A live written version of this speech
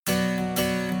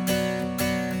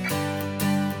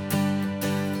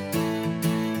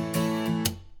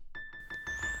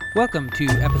Welcome to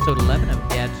episode 11 of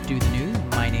Dads Do the News.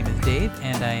 My name is Dave,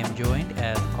 and I am joined,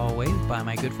 as always, by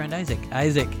my good friend Isaac.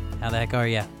 Isaac, how the heck are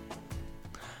you?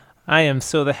 I am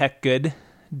so the heck good,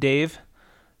 Dave.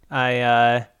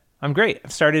 I'm great.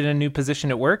 I've started a new position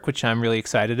at work, which I'm really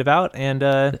excited about,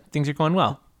 and things are going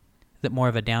well. Is it more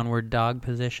of a downward dog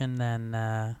position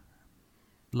than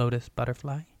lotus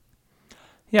butterfly?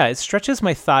 Yeah, it stretches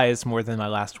my thighs more than my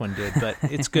last one did, but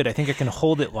it's good. I think I can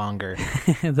hold it longer.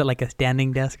 Is it like a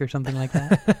standing desk or something like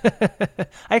that?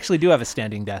 I actually do have a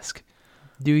standing desk.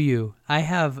 Do you? I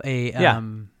have a...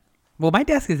 Well, my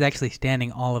desk is actually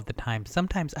standing all of the time.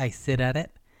 Sometimes I sit at it,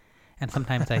 and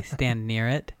sometimes I stand near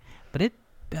it. But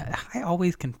I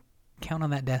always can count on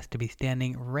that desk to be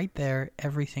standing right there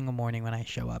every single morning when I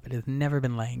show up. It has never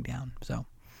been laying down. So,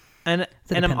 and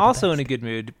I'm also in a good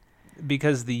mood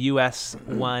because the U.S.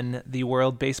 won the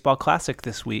World Baseball Classic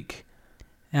this week.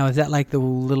 Now, is that like the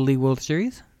Little League World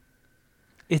Series?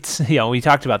 It's, we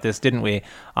talked about this, didn't we,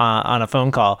 on a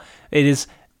phone call. It is.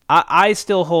 I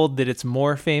still hold that it's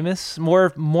more famous,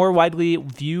 more widely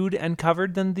viewed and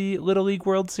covered than the Little League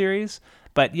World Series.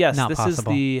 But yes, Not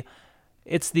possible.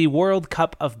 It's the World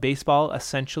Cup of baseball.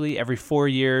 Essentially, every 4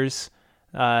 years,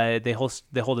 they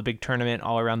hold a big tournament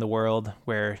all around the world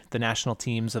where the national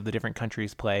teams of the different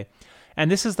countries play. And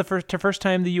this is the first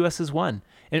time the U.S. has won,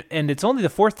 and it's only the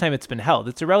fourth time it's been held.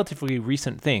 It's a relatively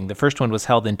recent thing. The first one was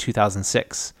held in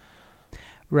 2006.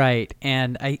 Right,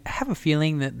 and I have a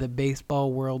feeling that the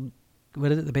baseball world, what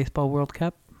is it, the Baseball World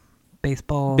Cup?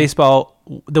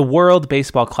 The World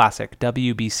Baseball Classic,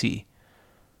 WBC.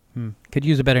 Could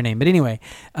use a better name. But anyway,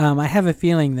 I have a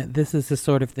feeling that this is the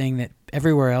sort of thing that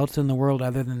everywhere else in the world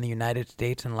other than the United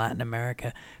States and Latin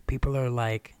America, people are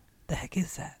like, the heck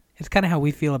is that? It's kind of how we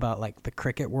feel about like the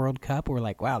Cricket World Cup. We're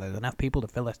like, wow, there's enough people to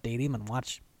fill a stadium and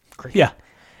watch cricket. Yeah,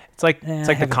 it's like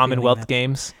the Commonwealth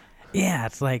Games. Yeah,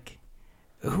 it's like,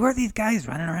 who are these guys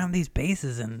running around these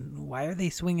bases and why are they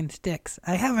swinging sticks?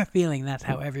 I have a feeling that's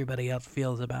how everybody else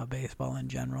feels about baseball in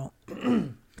general.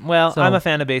 Well, I'm a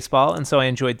fan of baseball, and so I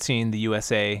enjoyed seeing the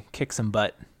USA kick some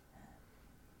butt.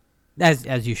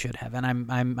 As you should have, and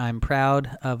I'm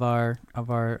proud of our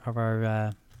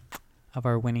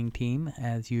winning team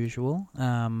as usual.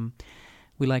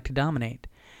 We like to dominate.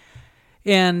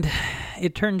 And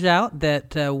it turns out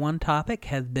that one topic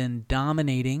has been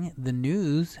dominating the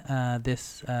news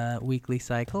this weekly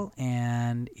cycle,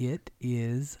 and it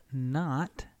is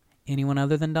not anyone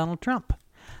other than Donald Trump.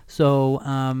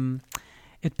 So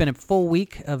it's been a full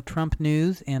week of Trump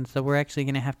news, and so we're actually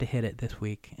going to have to hit it this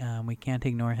week. We can't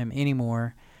ignore him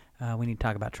anymore. We need to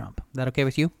talk about Trump. Is that okay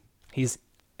with you? It's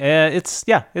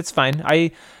fine.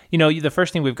 The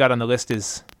first thing we've got on the list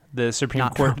is the Supreme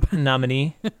Court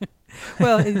nominee.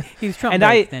 Well, he's Trump and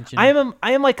by extension.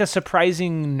 I am like a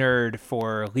surprising nerd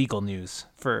for legal news.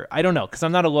 I don't know, because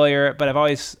I'm not a lawyer, but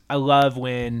I love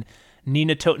when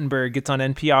Nina Totenberg gets on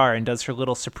NPR and does her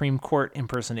little Supreme Court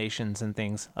impersonations and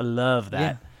things. I love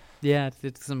that. Yeah,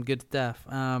 it's some good stuff.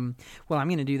 Well, I'm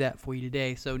going to do that for you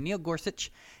today. So Neil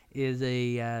Gorsuch is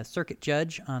a circuit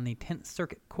judge on the 10th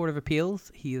Circuit Court of Appeals.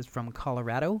 He is from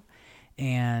Colorado.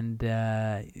 And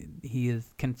he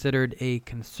is considered a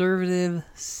conservative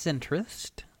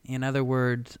centrist. In other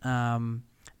words, not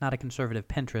a conservative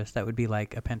Pinterest. That would be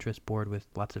like a Pinterest board with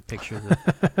lots of pictures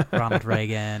of Ronald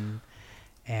Reagan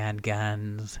and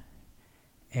guns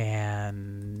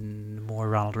and more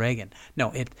Ronald Reagan.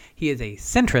 No, he is a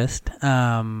centrist.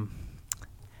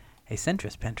 A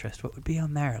centrist Pinterest. What would be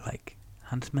on there? Like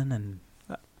Huntsman and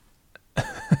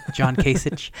John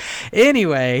Kasich.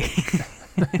 Anyway.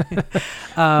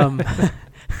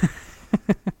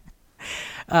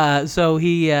 So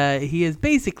he is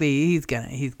basically he's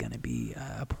gonna be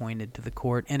appointed to the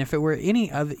court, and if it were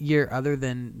any other year other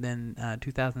than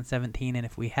 2017, and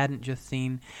if we hadn't just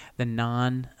seen the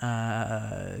non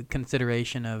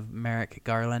consideration of Merrick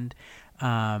Garland,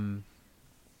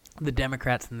 the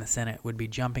Democrats in the Senate would be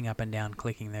jumping up and down,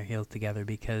 clicking their heels together,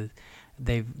 because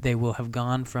they will have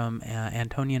gone from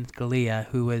Antonin Scalia,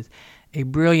 who was a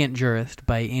brilliant jurist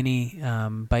by any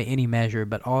measure,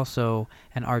 but also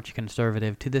an arch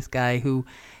conservative, to this guy who,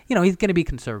 he's going to be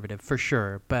conservative for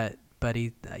sure, but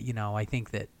he, I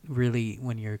think that really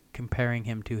when you're comparing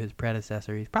him to his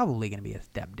predecessor, he's probably going to be a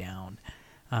step down.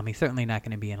 He's certainly not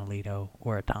going to be an Alito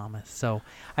or a Thomas. So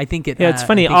I think it. Yeah, it's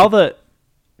funny. All the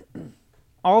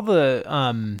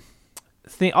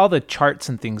charts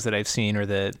and things that I've seen, or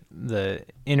the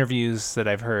interviews that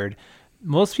I've heard,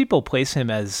 most people place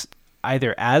him as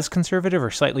either as conservative or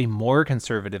slightly more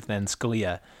conservative than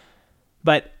Scalia.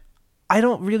 But I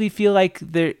don't really feel like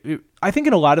I think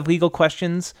in a lot of legal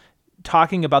questions,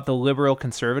 talking about the liberal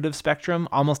conservative spectrum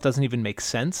almost doesn't even make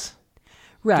sense.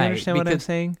 Right. Do you understand what I'm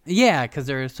saying? Yeah, because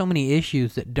there are so many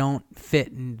issues that don't fit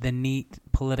in the neat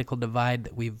political divide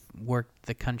that we've worked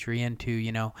the country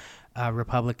into.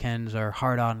 Republicans are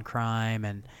hard on crime,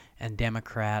 and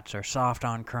Democrats are soft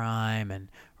on crime, and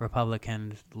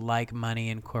Republicans like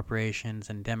money and corporations,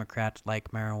 and Democrats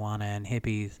like marijuana and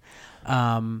hippies.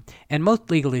 And most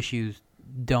legal issues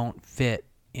don't fit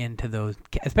into those,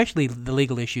 especially the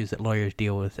legal issues that lawyers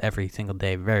deal with every single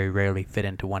day very rarely fit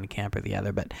into one camp or the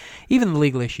other. But even the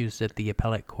legal issues that the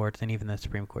appellate courts and even the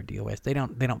Supreme Court deal with, they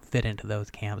don't fit into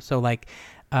those camps. So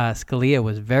Scalia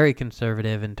was very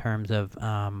conservative in terms of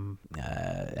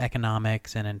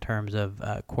economics and in terms of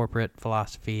corporate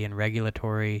philosophy and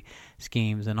regulatory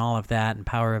schemes and all of that, and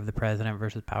power of the president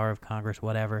versus power of Congress,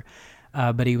 whatever.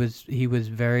 But he was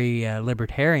very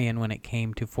libertarian when it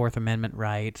came to Fourth Amendment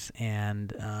rights and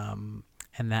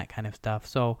that kind of stuff.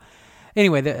 So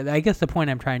anyway, I guess the point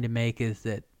I'm trying to make is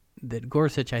that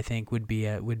Gorsuch, I think, he'd be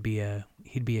a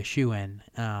shoo-in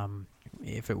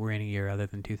if it were any year other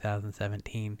than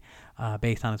 2017,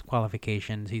 based on his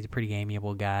qualifications. He's a pretty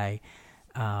amiable guy,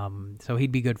 so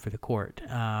he'd be good for the court.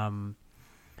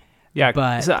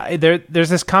 But so there's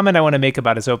this comment I want to make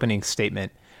about his opening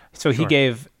statement. So he Sure.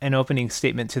 gave an opening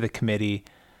statement to the committee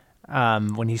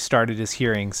when he started his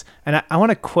hearings. And I want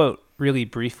to quote really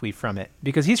briefly from it,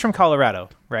 because he's from Colorado,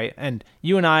 right? And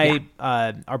you and I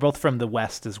are both from the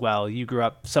West as well. You grew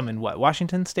up some in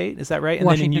Washington State? Is that right? And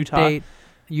Washington then in Utah? State,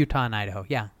 Utah and Idaho.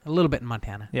 Yeah, a little bit in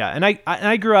Montana. Yeah, and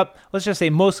I grew up, let's just say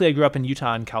mostly I grew up in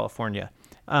Utah and California.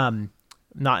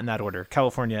 Not in that order.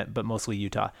 California, but mostly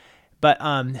Utah. But,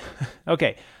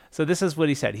 okay, so this is what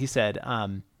he said. He said,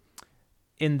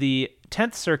 in the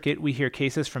 10th Circuit, we hear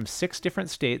cases from 6 different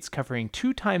states covering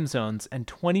 2 time zones and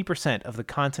 20% of the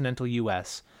continental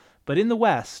U.S. But in the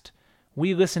West,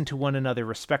 we listen to one another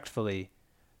respectfully.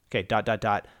 Okay, ...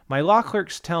 My law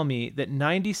clerks tell me that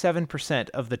 97%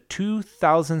 of the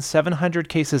 2,700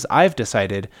 cases I've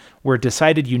decided were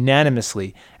decided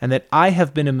unanimously, and that I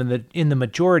have been in the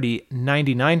majority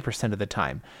 99% of the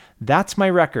time. That's my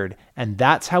record, and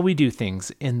that's how we do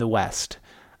things in the West.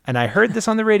 And I heard this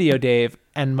on the radio, Dave,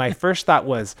 and my first thought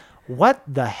was, what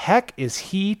the heck is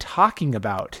he talking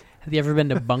about? Have you ever been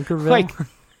to Bunkerville?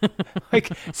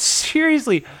 Like,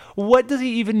 seriously, what does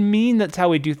he even mean that's how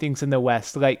we do things in the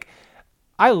West? Like,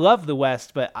 I love the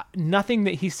West, but nothing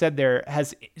that he said there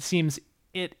seems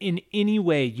it in any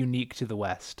way unique to the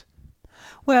West.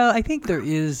 Well, I think there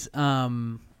is, I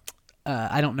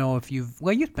don't know if you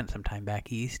spent some time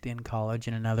back east in college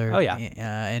and in other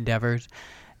endeavors.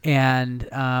 And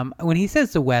when he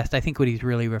says the West, I think what he's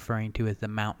really referring to is the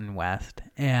Mountain West,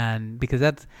 and because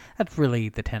that's really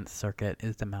the 10th Circuit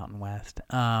is the Mountain West.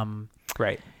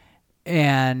 Right.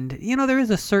 And there is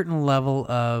a certain level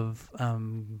of I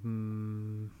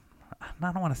don't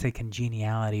want to say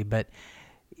congeniality, but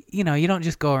you don't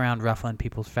just go around ruffling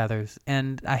people's feathers.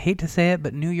 And I hate to say it,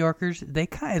 but New Yorkers,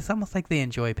 it's almost like they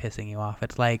enjoy pissing you off.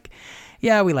 It's like,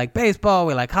 yeah, we like baseball,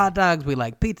 we like hot dogs, we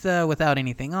like pizza without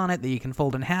anything on it that you can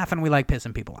fold in half, and we like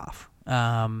pissing people off.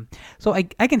 So I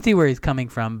can see where he's coming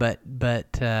from, but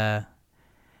yeah,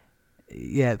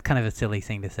 it's kind of a silly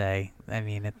thing to say. I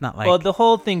mean, it's not like... Well, the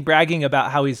whole thing bragging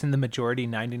about how he's in the majority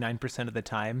 99% of the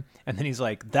time, and then he's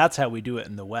like, that's how we do it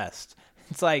in the West.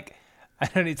 It's like...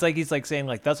 It's like he's like saying,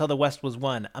 like, that's how the West was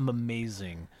won. I'm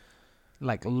amazing.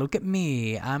 Like, look at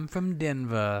me. I'm from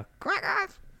Denver.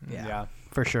 Yeah,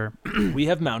 for sure. We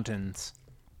have mountains.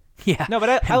 Yeah. No,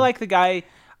 but I like the guy.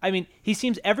 I mean,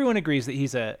 everyone agrees that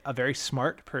he's a very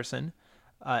smart person,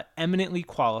 eminently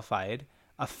qualified,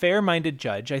 a fair-minded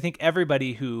judge. I think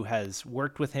everybody who has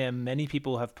worked with him, many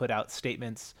people have put out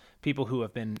statements, people who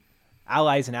have been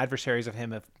allies and adversaries of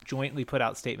him have jointly put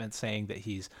out statements saying that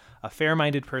he's a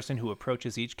fair-minded person who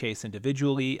approaches each case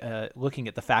individually, looking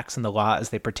at the facts and the law as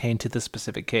they pertain to the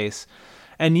specific case.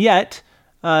 And yet,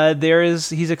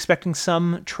 he's expecting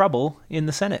some trouble in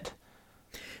the Senate.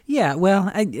 Yeah, well,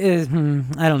 I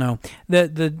don't know.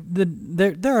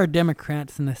 There are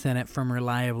Democrats in the Senate from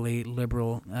reliably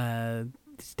liberal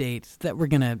states that were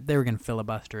gonna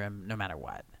filibuster him no matter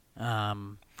what.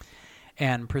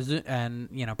 And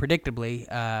predictably,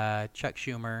 Chuck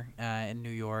Schumer in New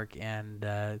York and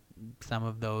some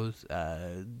of those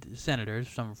senators,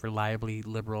 some reliably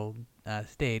liberal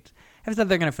states, have said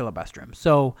they're going to filibuster him.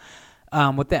 So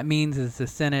what that means is the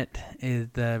Senate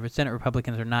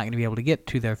Republicans are not going to be able to get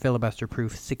to their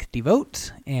filibuster-proof 60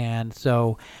 votes. And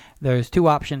so there's 2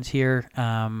 options here.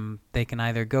 They can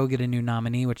either go get a new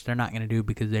nominee, which they're not going to do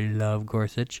because they love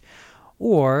Gorsuch,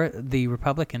 or the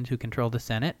Republicans who control the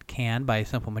Senate can, by a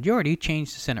simple majority,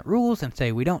 change the Senate rules and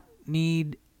say we don't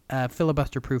need a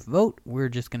filibuster-proof vote. We're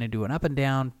just going to do an up and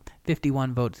down.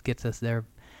 51 votes gets us their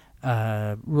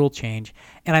rule change,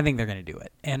 and I think they're going to do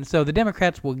it. And so the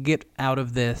Democrats will get out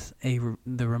of this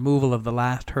the removal of the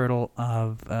last hurdle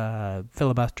of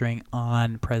filibustering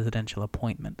on presidential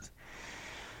appointments,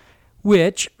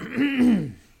 which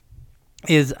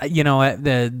is,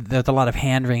 there's a lot of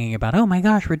hand wringing about, oh my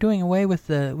gosh, we're doing away with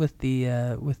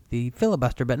the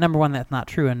filibuster. But number one, that's not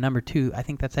true, and number two, I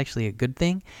think that's actually a good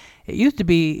thing. It used to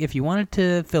be, if you wanted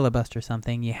to filibuster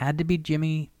something, you had to be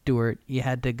Jimmy Stewart. You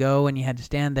had to go and you had to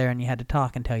stand there and you had to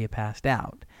talk until you passed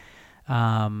out.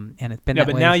 And it's been that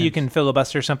way. But now you can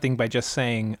filibuster something by just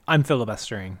saying, I'm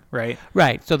filibustering, right?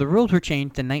 Right. So the rules were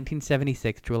changed in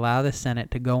 1976 to allow the Senate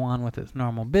to go on with its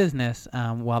normal business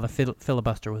while the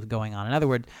filibuster was going on. In other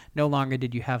words, no longer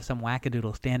did you have some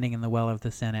wackadoodle standing in the well of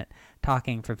the Senate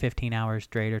talking for 15 hours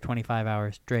straight or 25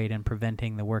 hours straight and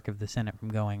preventing the work of the Senate from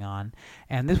going on.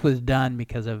 And this was done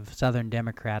because of Southern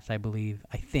Democrats, I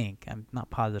think. I'm not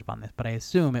positive on this, but I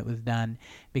assume it was done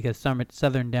because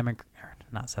Southern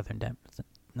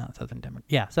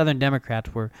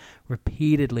Democrats were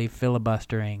repeatedly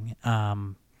filibustering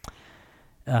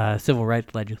civil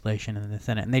rights legislation in the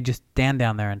Senate, and they just stand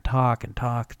down there and talk and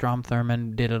talk. Strom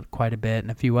Thurmond did it quite a bit,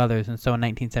 and a few others. And so in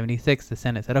 1976, the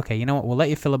Senate said, okay, you know what, we'll let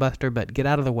you filibuster, but get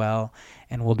out of the well,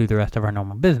 and we'll do the rest of our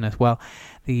normal business. Well,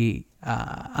 the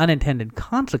unintended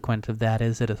consequence of that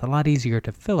is that it's a lot easier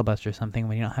to filibuster something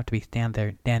when you don't have to be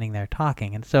standing there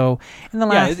talking. And so in the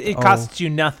last... it costs you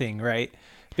nothing, right?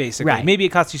 Basically. Right. Maybe it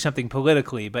costs you something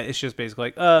politically, but it's just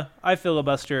basically like, I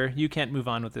filibuster, you can't move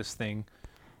on with this thing.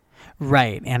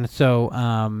 Right. And so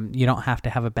you don't have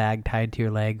to have a bag tied to your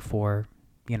leg for,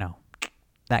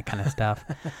 that kind of stuff.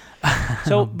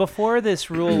 So before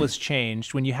this rule was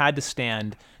changed, when you had to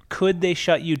stand, could they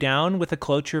shut you down with a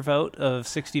cloture vote of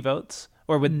 60 votes?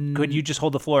 Or could you just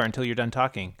hold the floor until you're done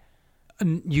talking?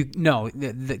 No,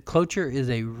 the cloture is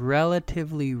a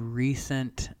relatively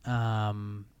recent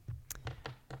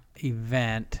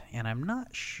event, and I'm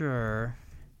not sure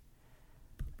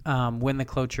when the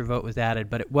cloture vote was added,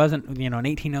 but it wasn't, in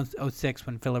 1806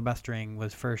 when filibustering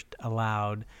was first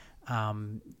allowed.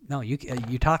 No,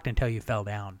 you talked until you fell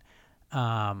down.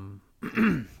 I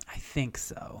think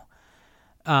so.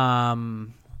 Okay.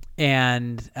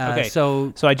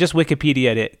 So I just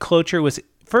Wikipedia'd it. Cloture was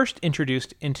first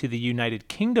introduced into the United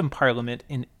Kingdom Parliament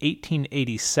in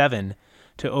 1887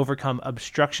 to overcome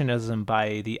obstructionism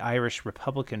by the Irish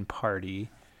Republican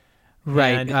Party.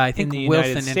 Right. And I think in the Wilson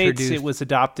United States, introduced it was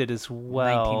adopted as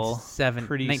well.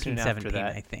 1917, soon after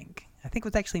that. I think. I think it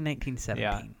was actually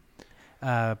 1917.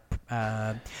 Yeah.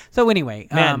 So anyway,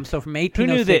 Man, so from 1806, who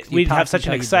knew that we'd have such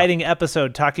an until you exciting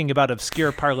episode talking about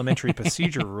obscure parliamentary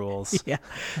procedure rules? Yeah.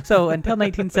 So until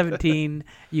 1917,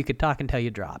 you could talk until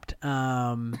you dropped.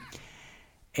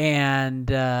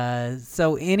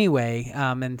 So anyway,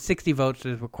 and 60 votes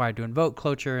is required to invoke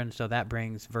cloture, and so that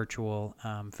brings virtual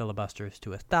filibusters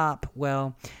to a stop.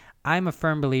 Well, I'm a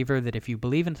firm believer that if you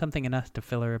believe in something enough to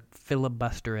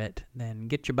filibuster it, then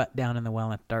get your butt down in the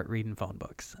well and start reading phone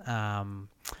books.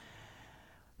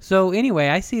 So anyway,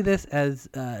 I see this as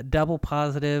double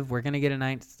positive. We're going to get a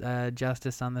ninth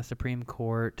justice on the Supreme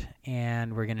Court,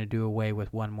 and we're going to do away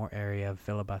with one more area of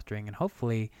filibustering, and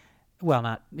hopefully...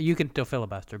 Well, you can still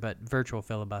filibuster, but virtual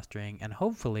filibustering, and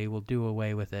hopefully we'll do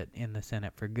away with it in the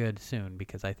Senate for good soon,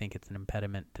 because I think it's an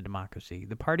impediment to democracy.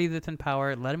 The party that's in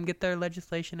power, let them get their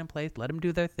legislation in place, let them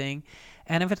do their thing,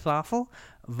 and if it's awful,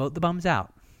 vote the bums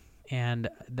out. And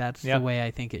that's the way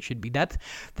I think it should be.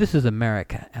 This is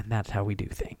America, and that's how we do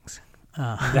things.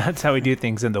 That's how we do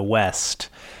things in the West.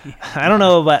 Yeah. I don't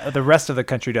know what the rest of the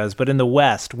country does, but in the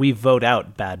West, we vote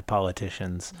out bad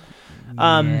politicians.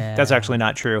 That's actually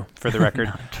not true, for the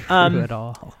record. Not true at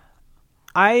all.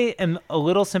 I am a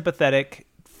little sympathetic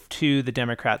to the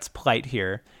Democrats' plight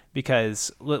here,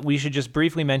 because we should just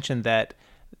briefly mention that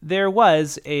there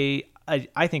was I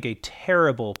think a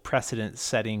terrible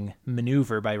precedent-setting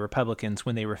maneuver by Republicans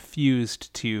when they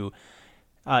refused to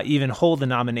even hold the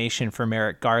nomination for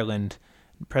Merrick Garland,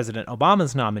 President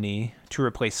Obama's nominee, to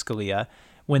replace Scalia,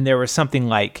 when there was something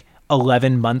like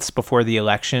 11 months before the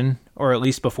election, or at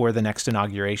least before the next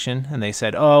inauguration, and they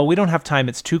said, we don't have time,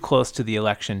 it's too close to the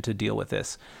election to deal with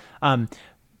this.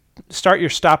 Start your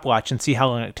stopwatch and see how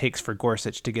long it takes for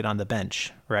Gorsuch to get on the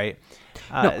bench, right?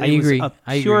 I agree. It was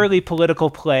a purely political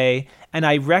play, and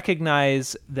I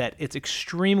recognize that it's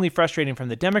extremely frustrating from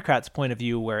the Democrats' point of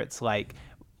view, where it's like,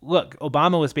 look,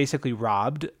 Obama was basically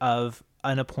robbed of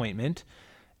an appointment,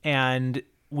 and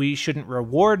we shouldn't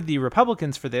reward the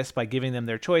Republicans for this by giving them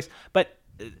their choice. But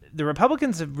the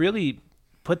Republicans have really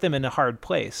put them in a hard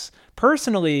place.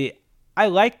 Personally, I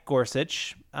like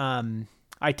Gorsuch.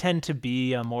 I tend to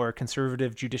be a more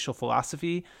conservative judicial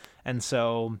philosophy. And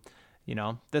so,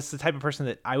 that's the type of person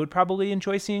that I would probably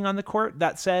enjoy seeing on the court.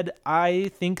 That said,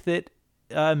 I think that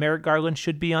Merrick Garland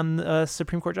should be on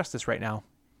Supreme Court Justice right now.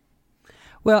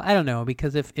 Well, I don't know,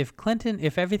 because if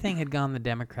everything had gone the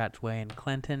Democrats' way and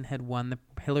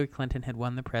Hillary Clinton had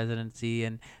won the presidency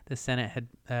and the Senate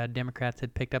Democrats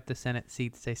had picked up the Senate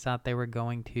seats they thought they were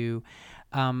going to,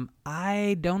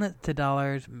 donuts to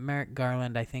dollars, Merrick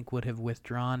Garland, I think, would have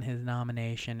withdrawn his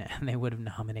nomination and they would have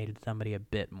nominated somebody a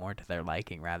bit more to their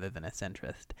liking rather than a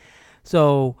centrist.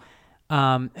 So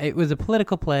it was a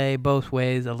political play both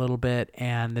ways a little bit,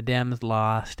 and the Dems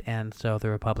lost, and so the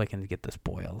Republicans get the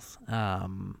spoils.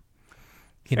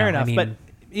 Fair enough, but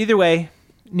either way,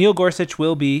 Neil Gorsuch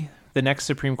will be the next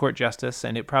Supreme Court justice,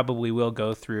 and it probably will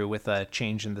go through with a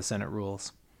change in the Senate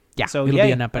rules. Yeah, so it'll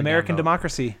be an up and American down vote.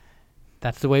 democracy.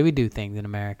 That's the way we do things in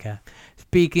America.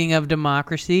 Speaking of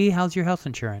democracy, how's your health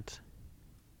insurance?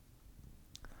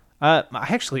 I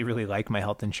actually really like my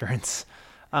health insurance.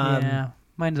 Yeah.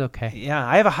 Mine's okay. Yeah,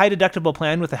 I have a high deductible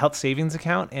plan with a health savings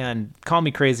account, and call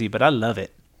me crazy, but I love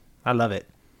it.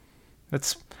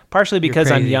 That's partially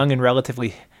because I'm young and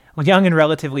relatively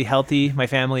healthy. My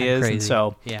family is, crazy. And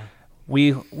so yeah,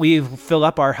 we fill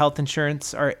up our health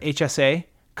insurance, our HSA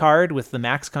card with the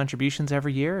max contributions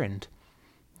every year, and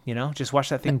just watch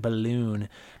that thing balloon.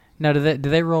 Now, do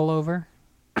they roll over?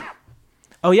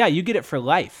 Oh yeah, you get it for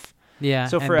life. Yeah.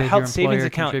 So for a health savings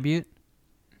account, contribute?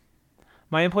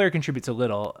 My employer contributes a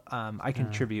little. I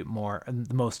contribute more,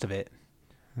 most of it.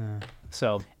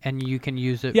 So, and you can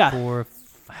use it for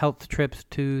health trips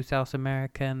to South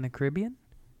America and the Caribbean?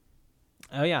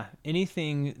 Oh yeah,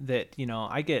 anything that,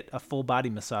 I get a full body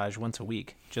massage once a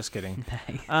week. Just kidding.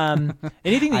 Nice.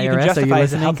 Anything that you can justify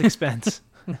as a health expense.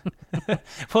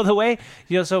 Well, the way,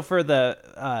 so for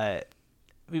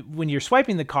when you're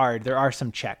swiping the card, there are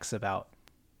some checks about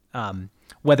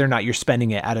whether or not you're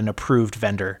spending it at an approved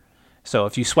vendor. So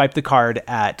if you swipe the card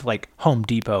at like Home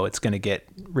Depot, it's going to get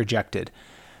rejected.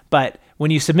 But when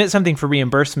you submit something for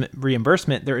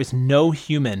reimbursement, there is no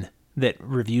human that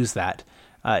reviews that.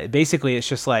 Basically, it's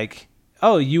just like,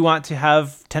 oh, you want to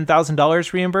have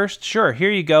 $10,000 reimbursed? Sure, here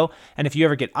you go. And if you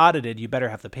ever get audited, you better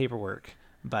have the paperwork.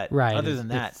 But other than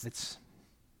that, it's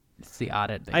the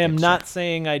audit. I am not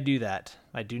saying I do that.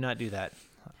 I do not do that.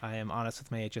 I am honest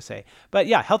with my HSA. But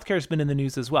yeah, healthcare has been in the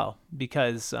news as well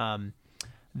because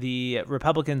the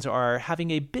Republicans are having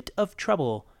a bit of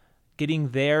trouble getting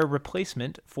their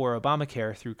replacement for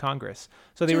Obamacare through Congress.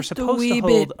 So they were supposed to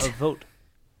hold a vote.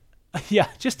 Yeah,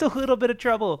 just a little bit of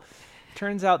trouble.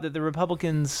 Turns out that the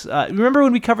Republicans, remember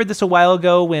when we covered this a while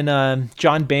ago when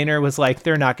John Boehner was like,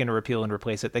 they're not going to repeal and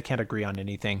replace it. They can't agree on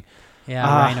anything.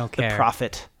 Yeah, RyanCare. The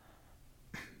prophet.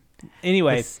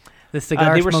 Anyway. The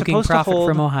cigar-smoking prophet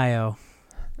from Ohio.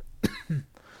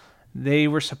 They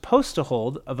were supposed to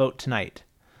hold a vote tonight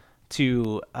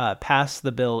to pass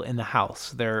the bill in the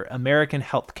House, their American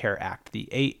Health Care Act, the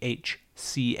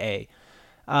AHCA.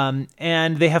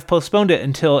 And they have postponed it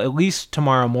until at least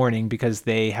tomorrow morning because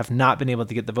they have not been able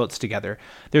to get the votes together.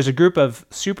 There's a group of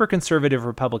super conservative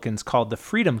Republicans called the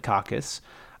Freedom Caucus.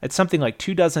 It's something like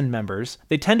 24 members.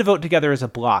 They tend to vote together as a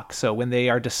block. So when they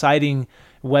are deciding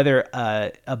whether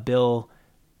a bill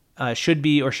should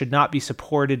be or should not be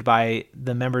supported by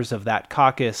the members of that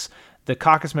caucus, the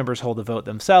caucus members hold a vote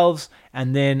themselves.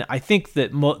 And then I think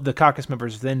that the caucus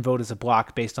members then vote as a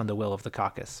block based on the will of the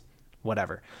caucus.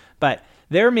 Whatever. But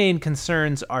their main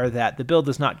concerns are that the bill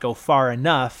does not go far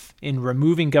enough in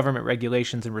removing government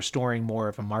regulations and restoring more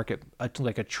of a market,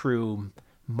 like a true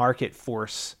market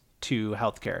force to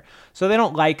healthcare. So they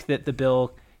don't like that the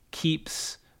bill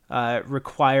keeps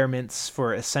requirements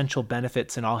for essential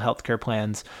benefits in all healthcare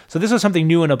plans. So this was something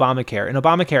new in Obamacare. In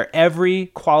Obamacare, every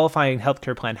qualifying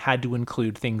healthcare plan had to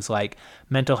include things like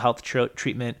mental health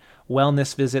treatment,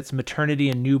 wellness visits, maternity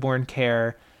and newborn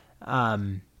care.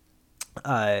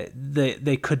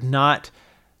 They could not,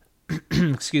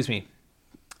 excuse me,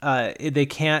 they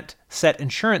can't set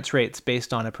insurance rates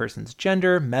based on a person's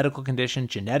gender, medical condition,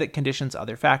 genetic conditions,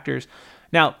 other factors.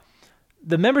 Now,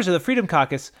 the members of the Freedom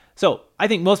Caucus, so I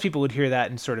think most people would hear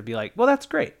that and sort of be like, well, that's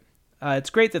great.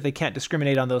 It's great that they can't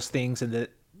discriminate on those things and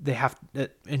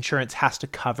that insurance has to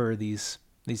cover these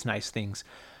nice things.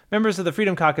 Members of the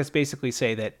Freedom Caucus basically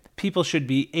say that people should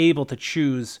be able to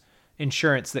choose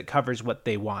insurance that covers what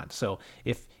they want. So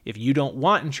if you don't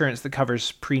want insurance that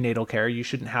covers prenatal care, you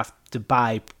shouldn't have to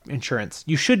buy insurance.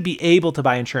 You should be able to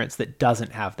buy insurance that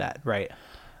doesn't have that, right?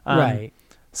 Right.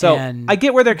 So I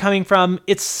get where they're coming from.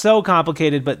 It's so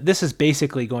complicated, but this is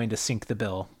basically going to sink the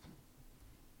bill.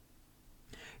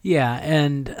 Yeah,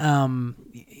 and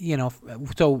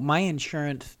so my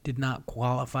insurance did not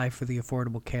qualify for the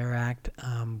Affordable Care Act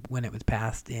when it was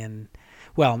passed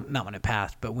not when it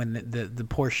passed, but when the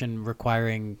portion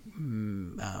requiring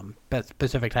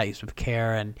specific types of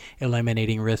care and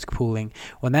eliminating risk pooling,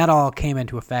 when that all came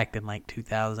into effect in like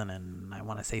 2000 and I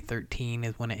want to say 13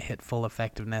 is when it hit full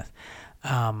effectiveness.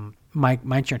 My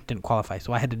insurance didn't qualify,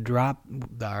 so I had to drop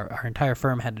our entire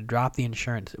firm had to drop the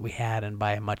insurance that we had and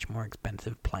buy a much more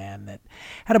expensive plan that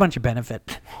had a bunch of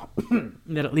benefits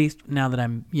that at least now that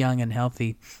I'm young and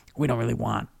healthy, we don't really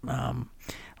want.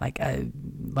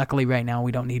 Luckily right now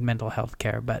we don't need mental health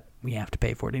care, but we have to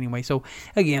pay for it anyway. So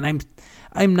again,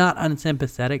 I'm not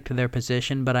unsympathetic to their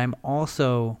position, but I'm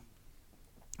also,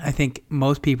 I think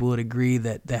most people would agree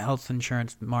that the health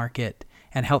insurance market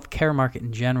and health care market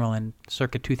in general in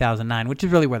circa 2009, which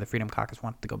is really where the Freedom Caucus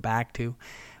wanted to go back to,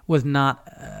 was not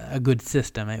a good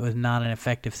system. It was not an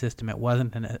effective system. It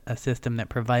wasn't a system that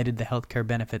provided the health care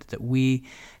benefits that we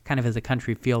kind of as a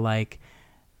country feel like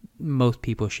most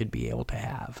people should be able to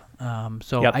have.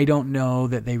 Yep. I don't know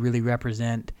that they really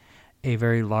represent a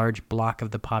very large block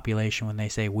of the population when they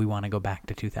say we want to go back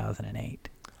to 2008.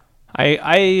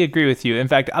 I agree with you. In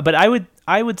fact, but I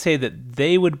would say that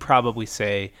they would probably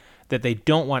say that they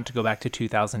don't want to go back to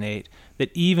 2008,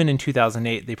 that even in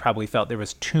 2008, they probably felt there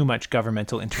was too much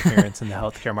governmental interference in the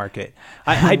healthcare market.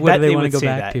 I bet they would say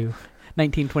that.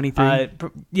 1923?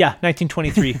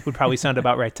 1923 would probably sound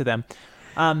about right to them.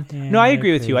 No, I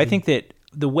agree with you. I think that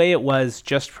the way it was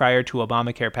just prior to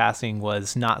Obamacare passing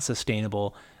was not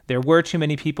sustainable. There were too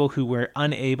many people who were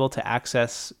unable to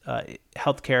access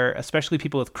healthcare, especially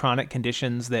people with chronic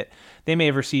conditions that they may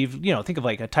have received. Think of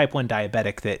like a type 1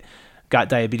 diabetic that got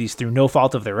diabetes through no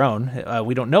fault of their own.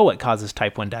 We don't know what causes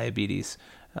type 1 diabetes.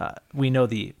 We know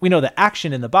the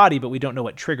action in the body, but we don't know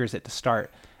what triggers it to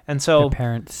start. And so, their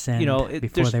parents sinned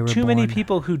before they were too born. many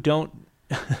people who don't.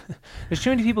 There's too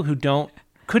many people who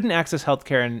couldn't access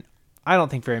healthcare, and I don't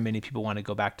think very many people want to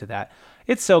go back to that.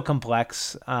 It's so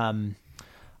complex.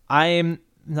 I am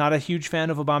not a huge fan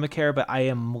of Obamacare, but I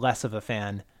am less of a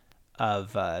fan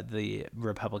of the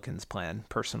Republicans' plan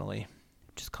personally.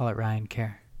 Just call it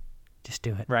RyanCare. Just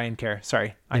do it. RyanCare.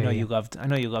 Sorry. I know you loved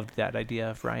that idea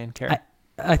of RyanCare.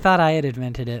 I thought I had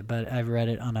invented it, but I've read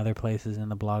it on other places in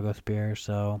the blogosphere,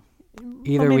 so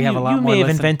either we have a lot more. You may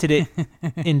have invented it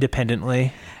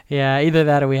independently. Yeah, either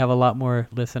that or we have a lot more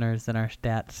listeners than our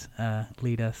stats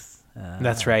lead us.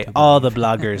 That's right. All the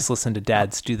bloggers listen to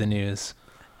Dads Do the News.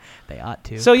 They ought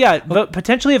to. So yeah,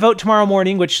 potentially a vote tomorrow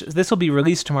morning, which this will be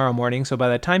released tomorrow morning. So by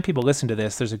the time people listen to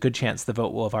this, there's a good chance the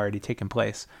vote will have already taken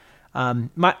place.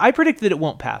 I predict that it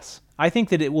won't pass. I think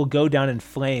that it will go down in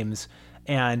flames,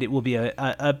 and it will be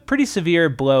a pretty severe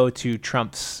blow to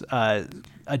Trump's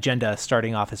agenda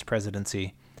starting off his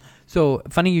presidency. So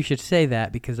funny you should say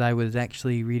that, because I was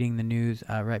actually reading the news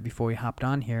right before we hopped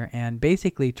on here, and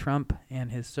basically Trump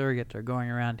and his surrogates are going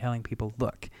around telling people,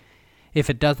 look, if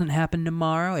it doesn't happen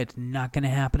tomorrow, it's not going to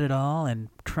happen at all, and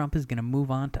Trump is going to move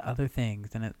on to other things.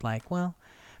 And it's like, well,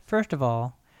 first of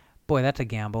all, boy, that's a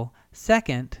gamble.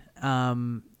 Second,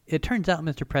 it turns out,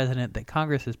 Mr. President, that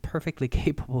Congress is perfectly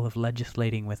capable of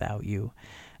legislating without you.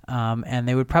 And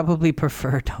they would probably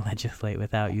prefer to legislate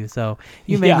without you. So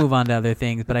you may move on to other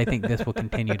things, but I think this will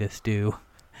continue to stew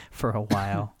for a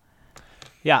while.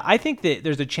 Yeah, I think that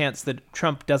there's a chance that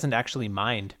Trump doesn't actually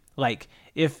mind. Like,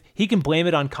 if he can blame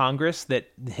it on Congress that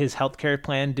his healthcare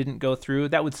plan didn't go through,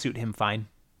 that would suit him fine.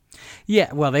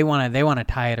 Yeah, well, they want to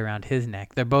tie it around his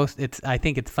neck. They're both. I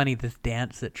think it's funny, this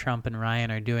dance that Trump and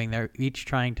Ryan are doing. They're each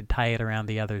trying to tie it around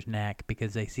the other's neck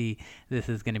because they see this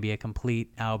is going to be a complete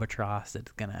albatross.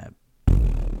 It's gonna.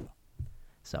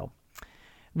 So,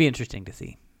 be interesting to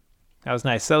see. That was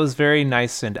nice. That was very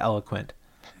nice and eloquent.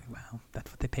 Well,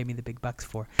 that's what they pay me the big bucks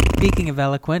for. Speaking of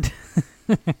eloquent,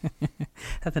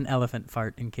 that's an elephant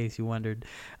fart, in case you wondered.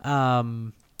 A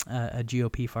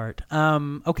GOP fart.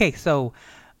 Okay, so.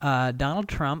 Donald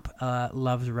Trump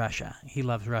loves Russia. He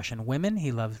loves Russian women.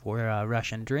 He loves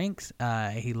Russian drinks.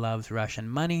 He loves Russian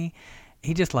money.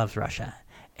 He just loves Russia.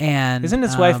 And isn't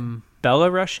his wife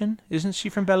Belarusian? Isn't she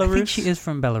from Belarus? I think she is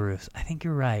from Belarus. I think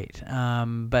you're right.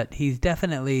 But he's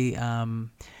definitely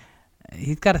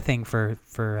he's got a thing for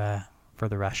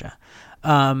the Russia.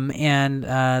 And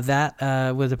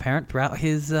that was apparent throughout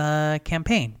his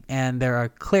campaign. And there are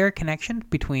clear connections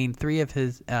between three of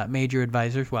his major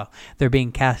advisors. Well, they're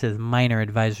being cast as minor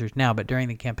advisors now, but during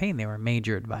the campaign they were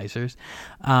major advisors.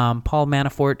 Paul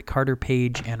Manafort, Carter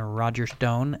Page, and Roger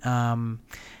Stone.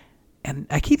 And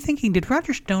I keep thinking, did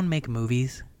Roger Stone make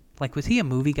movies? Like, was he a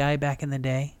movie guy back in the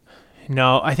day?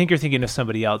 No, I think you're thinking of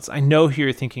somebody else. I know who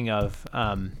you're thinking of.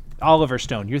 Oliver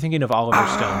Stone. You're thinking of Oliver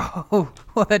Stone. Oh,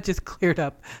 well, that just cleared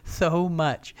up so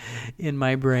much in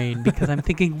my brain because I'm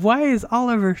thinking, why is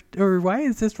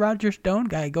this Roger Stone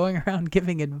guy going around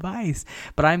giving advice?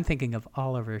 But I'm thinking of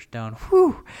Oliver Stone.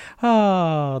 Whew.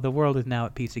 Oh, the world is now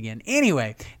at peace again.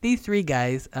 Anyway, these three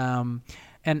guys,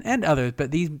 and others,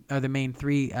 but these are the main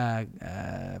three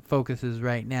focuses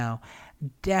right now,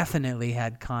 definitely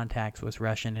had contacts with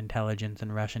Russian intelligence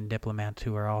and Russian diplomats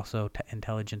who are also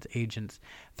intelligence agents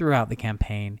throughout the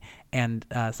campaign. And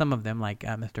some of them, like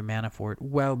Mr. Manafort,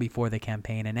 well before the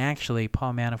campaign. And actually,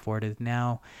 Paul Manafort is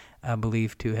now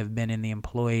believed to have been in the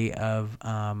employ of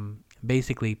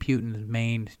basically Putin's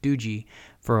main stooge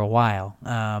for a while.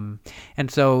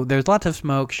 And so there's lots of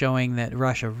smoke showing that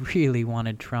Russia really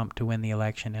wanted Trump to win the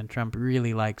election, and Trump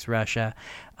really likes Russia.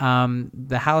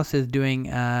 The House is doing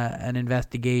an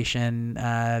investigation.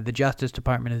 The Justice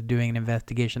Department is doing an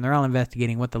investigation. They're all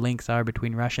investigating what the links are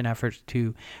between Russian efforts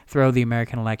to throw the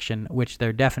American election, which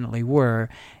there definitely were,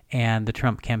 and the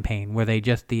Trump campaign. Were they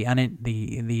just the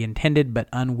intended but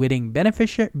unwitting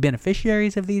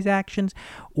beneficiaries of these actions,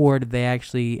 or did they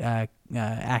actually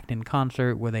act in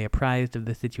concert? Were they apprised of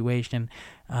the situation?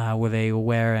 Were they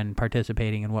aware and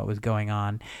participating in what was going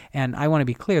on? And I want to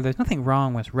be clear, there's nothing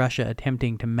wrong with Russia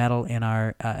attempting to meddle in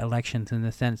our elections in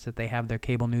the sense that they have their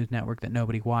cable news network that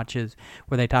nobody watches,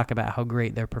 where they talk about how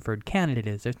great their preferred candidate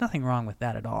is. There's nothing wrong with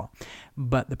that at all.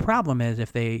 But the problem is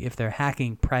if they're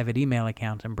hacking private email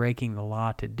accounts and breaking the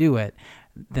law to do it,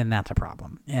 then that's a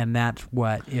problem. And that's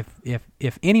what,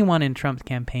 if anyone in Trump's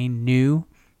campaign knew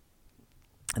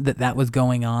that was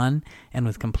going on and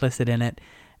was complicit in it,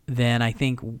 then I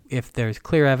think if there's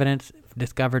clear evidence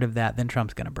discovered of that, then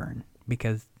Trump's going to burn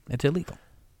because it's illegal.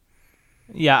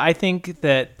 Yeah, I think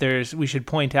that we should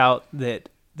point out that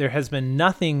there has been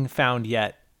nothing found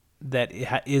yet that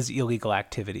is illegal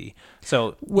activity.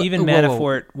 So even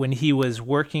Manafort, when he was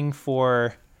working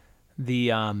for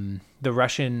the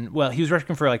Russian, well, he was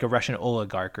working for like a Russian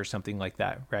oligarch or something like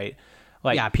that, right?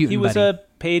 Like, yeah, Putin, he was buddy. a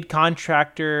paid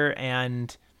contractor,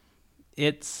 and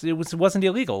it wasn't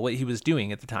illegal what he was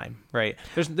doing at the time, right?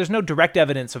 There's no direct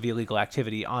evidence of illegal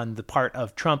activity on the part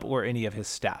of Trump or any of his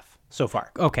staff so far.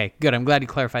 Okay, good. I'm glad you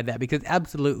clarified that because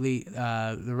absolutely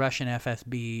the Russian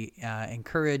FSB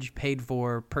encouraged, paid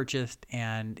for, purchased,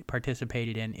 and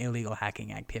participated in illegal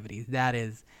hacking activities. That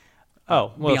is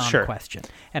beyond question.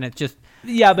 And it's just...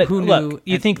 Yeah, but who look, knew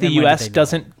you think the and when U.S. did they know?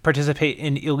 doesn't participate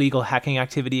in illegal hacking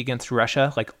activity against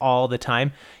Russia like all the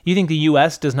time? You think the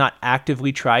U.S. does not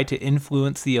actively try to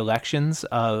influence the elections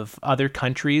of other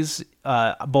countries,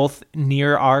 both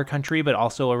near our country but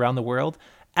also around the world?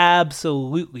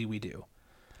 Absolutely we do.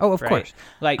 Oh, of right? course.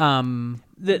 Like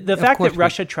the fact that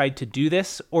Russia tried to do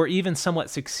this or even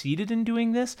somewhat succeeded in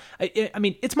doing this, I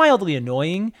mean, it's mildly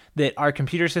annoying that our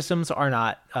computer systems are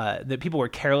not, that people were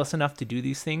careless enough to do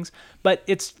these things, but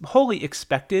it's wholly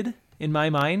expected in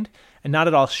my mind and not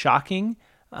at all shocking.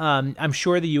 I'm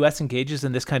sure the U.S. engages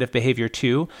in this kind of behavior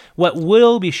too. What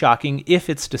will be shocking if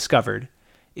it's discovered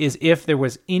is if there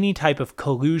was any type of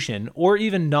collusion or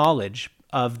even knowledge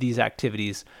of these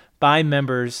activities by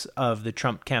members of the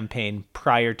Trump campaign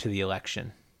prior to the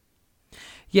election.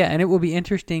 Yeah, and it will be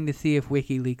interesting to see if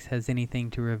WikiLeaks has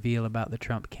anything to reveal about the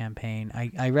Trump campaign.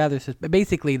 I rather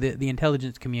basically the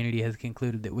intelligence community has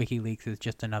concluded that WikiLeaks is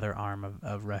just another arm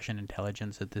of Russian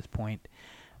intelligence at this point.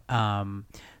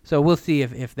 So we'll see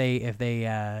if they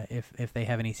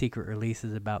have any secret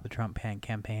releases about the Trump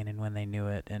campaign and when they knew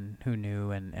it and who knew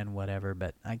and whatever.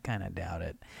 But I kind of doubt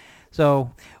it.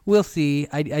 So we'll see.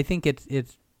 I think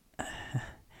it's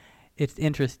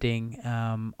interesting.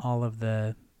 All of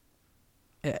the,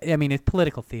 I mean, it's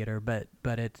political theater, but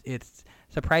it's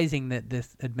surprising that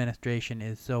this administration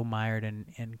is so mired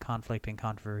in conflict and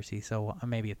controversy. So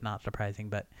maybe it's not surprising,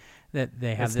 but that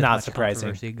they have this much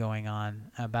controversy going on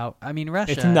about. I mean,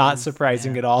 Russia. It's not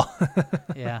surprising at all.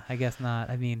 Yeah, I guess not.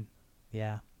 I mean,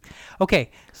 yeah.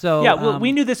 Okay, so yeah, well,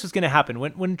 we knew this was going to happen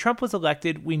when Trump was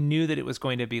elected. We knew that it was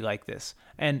going to be like this.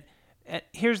 And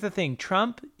here's the thing: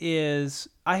 Trump is.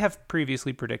 I have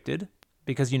previously predicted,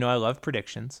 because I love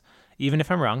predictions. Even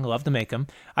if I'm wrong, I love to make them.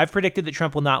 I've predicted that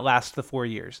Trump will not last the 4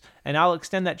 years, and I'll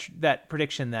extend that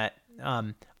prediction. That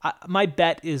my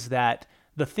bet is that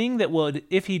the thing that would,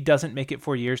 if he doesn't make it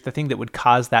 4 years, the thing that would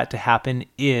cause that to happen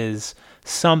is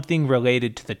something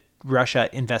related to the Russia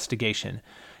investigation.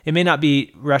 It may not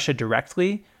be Russia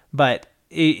directly, but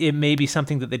it may be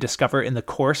something that they discover in the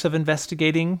course of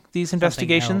investigating these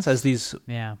investigations as these,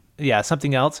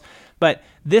 something else. But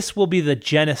this will be the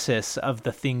genesis of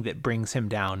the thing that brings him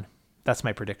down. That's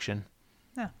my prediction.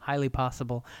 Yeah, highly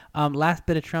possible. Last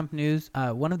bit of Trump news.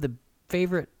 One of the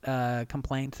favorite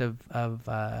complaints of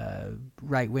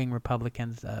right-wing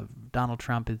Republicans of Donald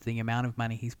Trump is the amount of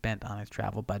money he spent on his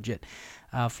travel budget,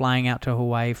 flying out to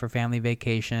Hawaii for family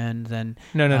vacations and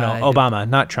No, Obama,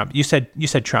 not Trump. You said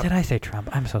Trump. Did I say Trump?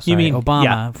 I'm so sorry. You mean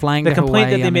Obama flying the to Hawaii.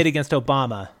 complaint that they made against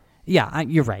Obama. Yeah,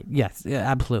 you're right. Yes,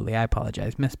 absolutely. I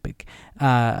apologize. Misspeak.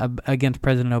 Against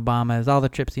President Obama is all the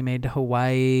trips he made to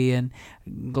Hawaii and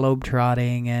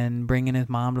globetrotting and bringing his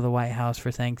mom to the White House for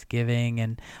Thanksgiving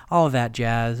and all of that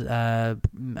jazz.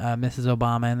 Mrs.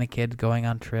 Obama and the kids going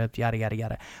on trips, yada, yada,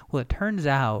 yada. Well, it turns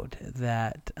out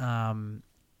that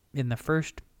in the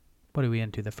first, what are we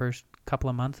into, the first couple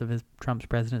of months of Trump's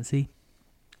presidency,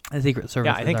 the Secret Service.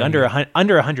 Yeah, I think under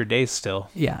 100 days still.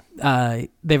 Yeah,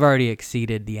 they've already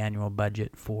exceeded the annual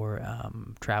budget for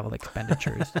travel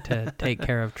expenditures to take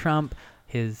care of Trump.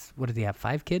 What does he have?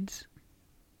 5 kids?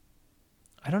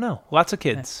 I don't know. Lots of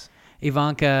kids.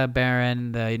 Ivanka,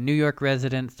 Barron, the New York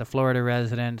residents, the Florida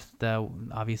residents,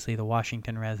 obviously the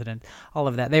Washington residents, all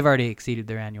of that. They've already exceeded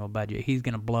their annual budget. He's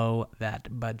going to blow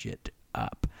that budget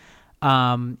up.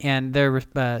 And their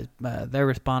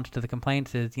response to the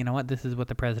complaints is, you know what, this is what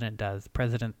the president does.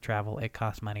 President travel, it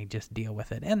costs money, just deal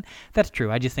with it. And that's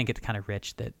true. I just think it's kind of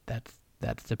rich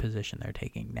that's the position they're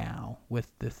taking now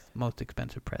with this most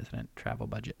expensive president travel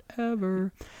budget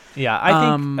ever. Yeah,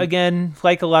 I think, again,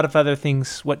 like a lot of other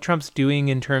things, what Trump's doing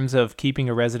in terms of keeping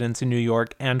a residence in New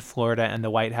York and Florida and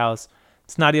the White House,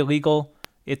 it's not illegal.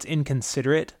 It's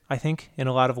inconsiderate, I think, in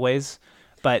a lot of ways.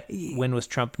 But when was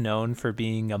Trump known for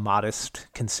being a modest,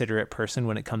 considerate person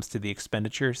when it comes to the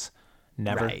expenditures?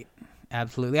 Never. Right.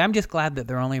 Absolutely. I'm just glad that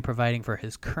they're only providing for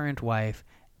his current wife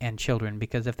and children,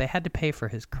 because if they had to pay for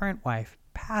his current wife,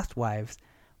 past wives,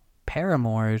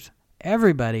 paramours,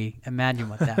 everybody, imagine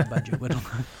what that budget would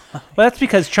look like. Well, that's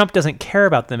because Trump doesn't care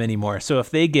about them anymore. So if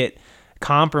they get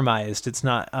compromised, it's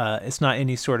not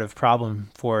any sort of problem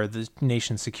for the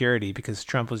nation's security, because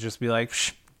Trump will just be like,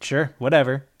 sure,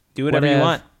 whatever. Do whatever you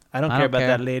want. I don't care about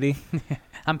that lady.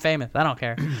 I'm famous. I don't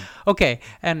care. Okay.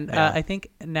 And I think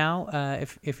now,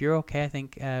 if you're okay, I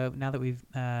think now that we've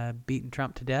beaten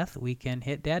Trump to death, we can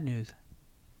hit dad news.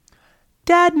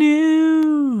 Dad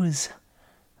news!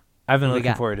 I've been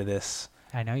looking forward to this.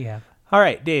 I know you have. All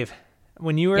right, Dave.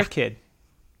 When you were a kid,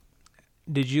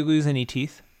 did you lose any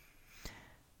teeth?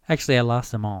 Actually, I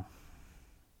lost them all.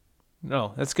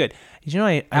 No, that's good. Did you know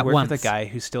I work once. with a guy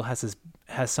who still has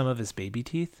some of his baby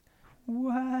teeth?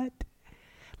 What?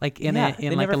 Like in Yeah, a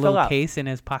little case in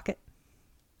his pocket?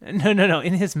 No,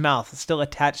 in his mouth, still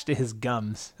attached to his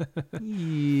gums.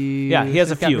 Yeah, he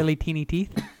has a got few. really teeny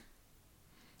teeth?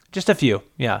 Just a few,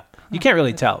 yeah. You can't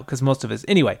really tell because most of his...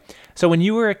 Anyway, so when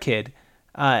you were a kid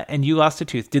and you lost a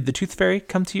tooth, did the tooth fairy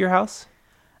come to your house?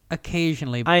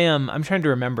 Occasionally. I'm trying to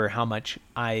remember how much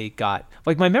I got.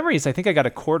 Like, my memory is I think I got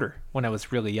a quarter when I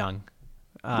was really young.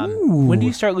 When do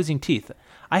you start losing teeth?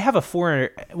 I have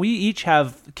we each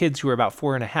have kids who are about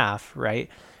 4.5, right?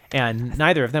 And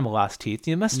neither of them lost teeth.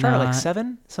 You must start at like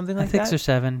 7, something like that? 6 or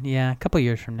 7, yeah, a couple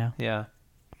years from now. Yeah.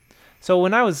 So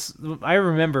when I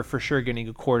remember for sure getting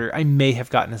a quarter. I may have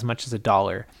gotten as much as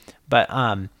 $1,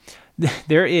 but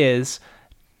there is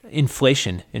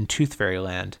inflation in Tooth Fairy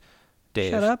land,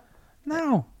 Dave. Shut up.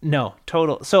 No,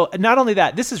 total. So not only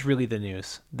that, this is really the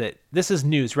news. This is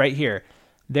news right here.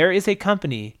 There is a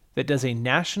company that does a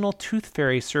national tooth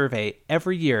fairy survey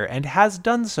every year and has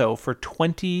done so for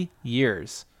 20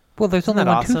 years. Well, there's Isn't only that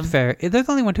one awesome? tooth fairy. There's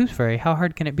only one tooth fairy. How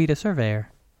hard can it be to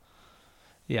surveyor?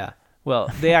 Yeah.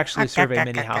 Well, they actually survey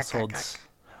many households.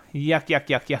 Yuck, yuck,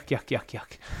 yuck, yuck, yuck,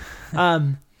 yuck,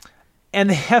 yuck. And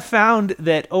they have found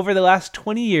that over the last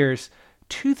 20 years,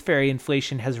 tooth fairy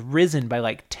inflation has risen by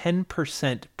like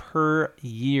 10% per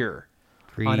year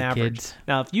on average. Kids.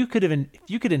 Now, if you could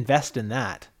invest in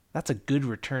that, that's a good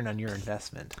return on your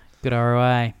investment. Good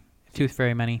ROI. Tooth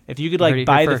fairy money. If you could like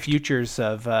buy the futures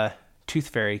of tooth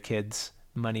fairy kids'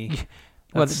 money,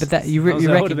 well, but that you that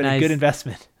would have been a recognize good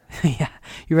investment. Yeah,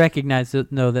 you recognize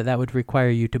that would require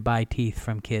you to buy teeth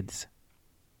from kids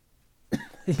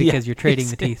because you're trading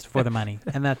the teeth for the money,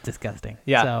 and that's disgusting.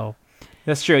 Yeah, so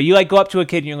that's true. You like go up to a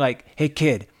kid and you're like, "Hey,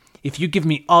 kid, if you give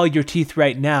me all your teeth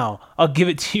right now, I'll give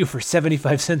it to you for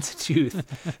 75 cents a tooth."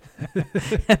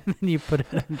 And then you put it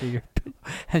under your pillow,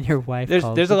 and your wife.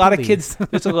 There's a lot of kids.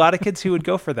 There's a lot of kids who would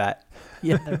go for that.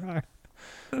 Yeah, there are.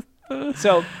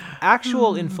 So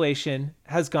actual inflation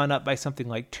has gone up by something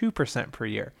like 2% per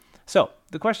year. So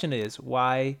the question is,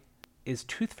 why is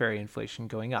tooth fairy inflation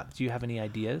going up? Do you have any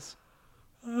ideas?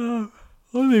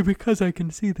 Only because I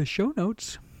can see the show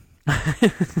notes.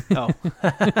 Oh.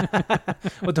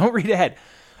 Well, don't read ahead.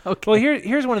 Okay. Well,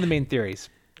 here's one of the main theories,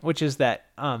 which is that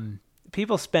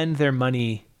people spend their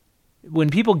money when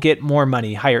people get more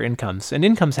money, higher incomes, and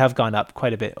incomes have gone up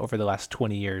quite a bit over the last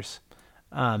 20 years,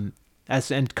 and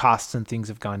costs and things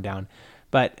have gone down.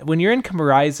 But when your income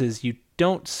rises, you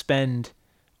don't spend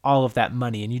all of that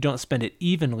money, and you don't spend it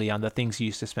evenly on the things you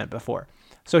used to spend before.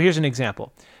 So here's an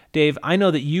example. Dave, I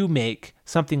know that you make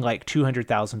something like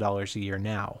 $200,000 a year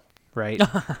now, right?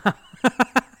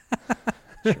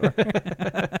 Sure.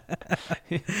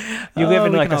 You live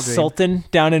in like a sultan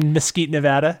down in Mesquite,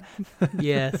 Nevada.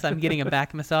 Yes, I'm getting a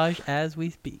back massage as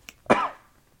we speak.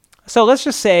 So let's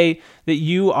just say that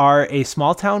you are a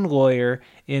small town lawyer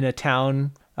in a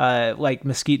town like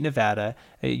Mesquite, Nevada.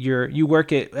 You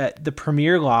work at the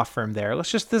premier law firm there.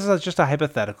 This is just a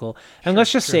hypothetical, and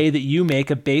let's just say that you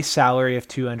make a base salary of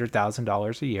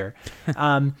 $200,000 a year.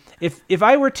 If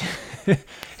I were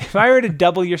to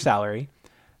double your salary,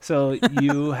 so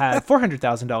you had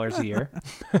 $400,000 a year,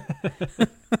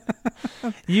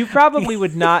 you probably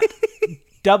would not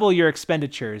double your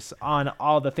expenditures on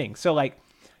all the things. So like,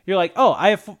 you're like, oh, I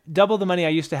have double the money I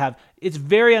used to have. It's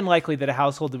very unlikely that a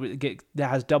household that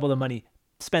has double the money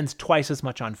spends twice as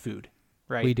much on food,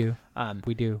 right? We do.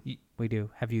 We do.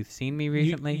 Have you seen me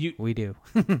recently? We do.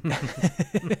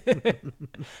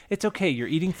 It's okay. You're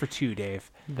eating for two, Dave.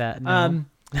 No.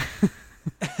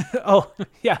 Oh,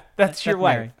 yeah, that's your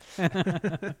wife.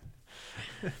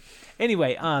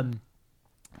 Anyway,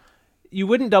 you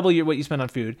wouldn't double what you spend on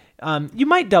food. You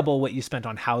might double what you spent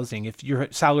on housing if your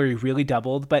salary really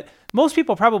doubled, but most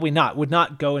people probably would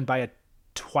not go and buy a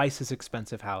twice as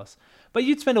expensive house. But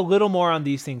you'd spend a little more on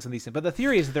these things and these things. But the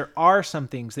theory is that there are some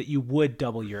things that you would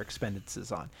double your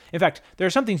expenses on. In fact, there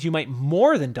are some things you might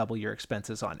more than double your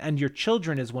expenses on, and your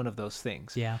children is one of those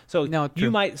things. Yeah. So you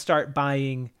might start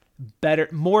buying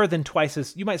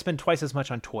you might spend twice as much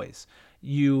on toys.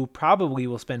 You probably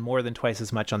will spend more than twice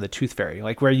as much on the tooth fairy.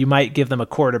 Like where you might give them a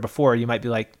quarter before, you might be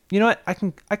like, you know what, I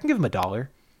can give them $1,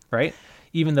 right?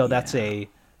 Even though that's a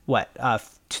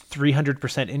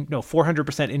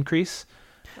 400% increase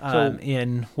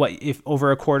in if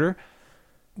over a quarter.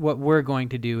 What we're going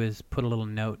to do is put a little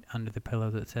note under the pillow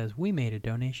that says, "We made a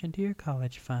donation to your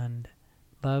college fund.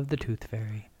 Love the tooth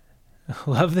fairy."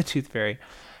 Love the tooth fairy.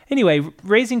 Anyway,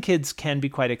 raising kids can be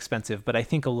quite expensive, but I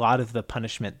think a lot of the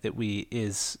punishment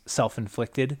is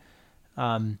self-inflicted.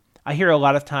 I hear a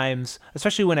lot of times,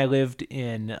 especially when I lived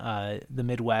in the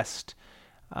Midwest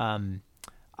and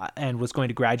was going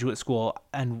to graduate school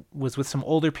and was with some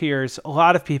older peers, a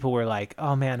lot of people were like,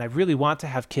 oh man, I really want to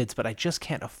have kids, but I just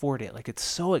can't afford it. Like it's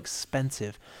so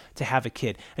expensive to have a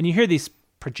kid. And you hear these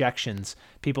projections.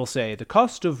 People say the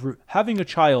cost of having a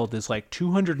child is like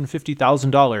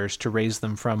 $250,000 to raise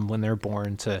them from when they're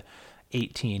born to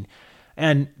 18.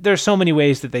 And there's so many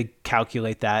ways that they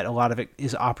calculate that. A lot of it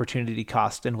is opportunity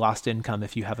cost and lost income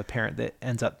if you have a parent that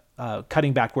ends up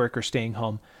cutting back work or staying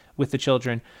home with the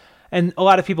children. And a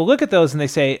lot of people look at those and they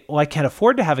say, well, I can't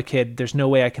afford to have a kid. There's no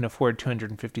way I can afford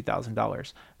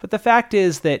 $250,000. But the fact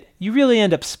is that you really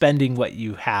end up spending what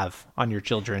you have on your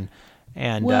children.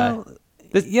 And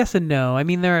yes and no. I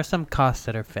mean, there are some costs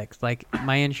that are fixed. Like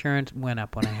my insurance went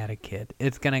up when I had a kid.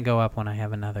 It's going to go up when I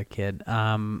have another kid.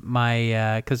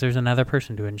 Because there's another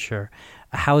person to insure.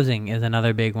 Housing is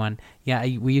another big one. Yeah,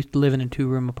 we used to live in a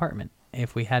 2-room apartment.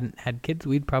 If we hadn't had kids,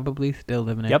 we'd probably still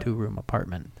live in a 2-room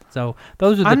apartment. So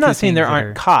those are the I'm two not saying there things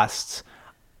aren't costs.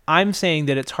 I'm saying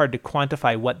that it's hard to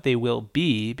quantify what they will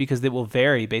be because they will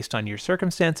vary based on your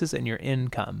circumstances and your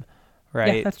income,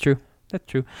 right? Yeah, that's true. That's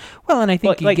true. Well, and I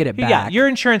think you get it back. Yeah, your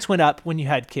insurance went up when you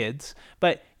had kids,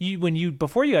 but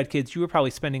before you had kids, you were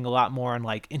probably spending a lot more on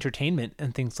like entertainment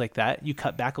and things like that. You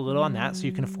cut back a little on that so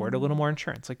you can afford a little more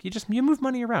insurance. Like you move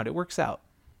money around, it works out.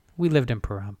 We lived in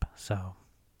Pahrump, so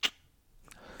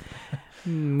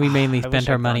we mainly spent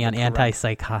our money on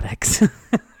antipsychotics.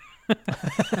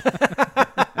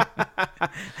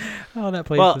 Oh, that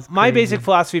place was crazy. My basic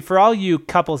philosophy for all you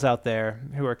couples out there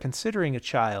who are considering a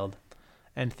child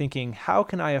and thinking, how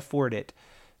can I afford it?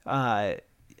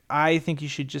 I think you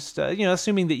should just,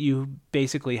 assuming that you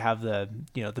basically have the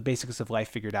basics of life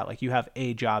figured out, like you have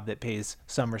a job that pays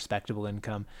some respectable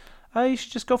income, you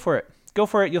should just go for it. Go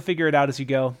for it. You'll figure it out as you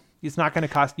go. It's not going to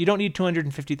cost, you don't need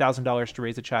 $250,000 to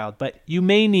raise a child, but you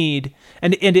may need,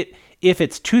 if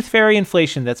it's tooth fairy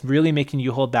inflation that's really making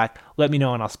you hold back, let me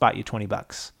know and I'll spot you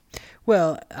 $20.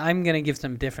 Well, I'm going to give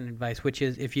some different advice, which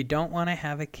is if you don't want to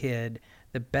have a kid,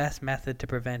 the best method to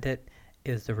prevent it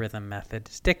is the rhythm method.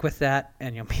 Stick with that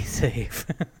and you'll be safe.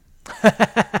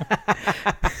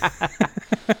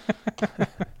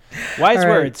 Wise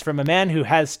words from a man who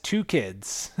has 2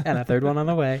 kids. And a third one on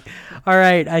the way. All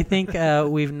right. I think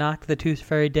we've knocked the tooth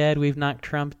fairy dead. We've knocked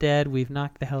Trump dead. We've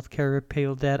knocked the healthcare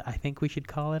repeal dead. I think we should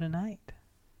call it a night.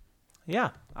 Yeah,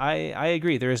 I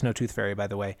agree. There is no tooth fairy, by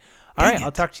the way. All right,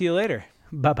 I'll talk to you later.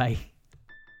 Bye-bye.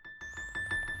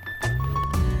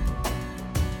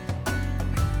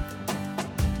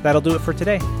 That'll do it for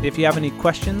today. If you have any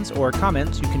questions or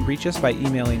comments, you can reach us by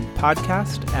emailing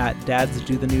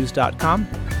podcast@dadsdothenews.com.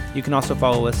 You can also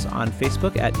follow us on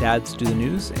Facebook at Dads Do the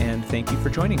News, and thank you for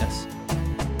joining us.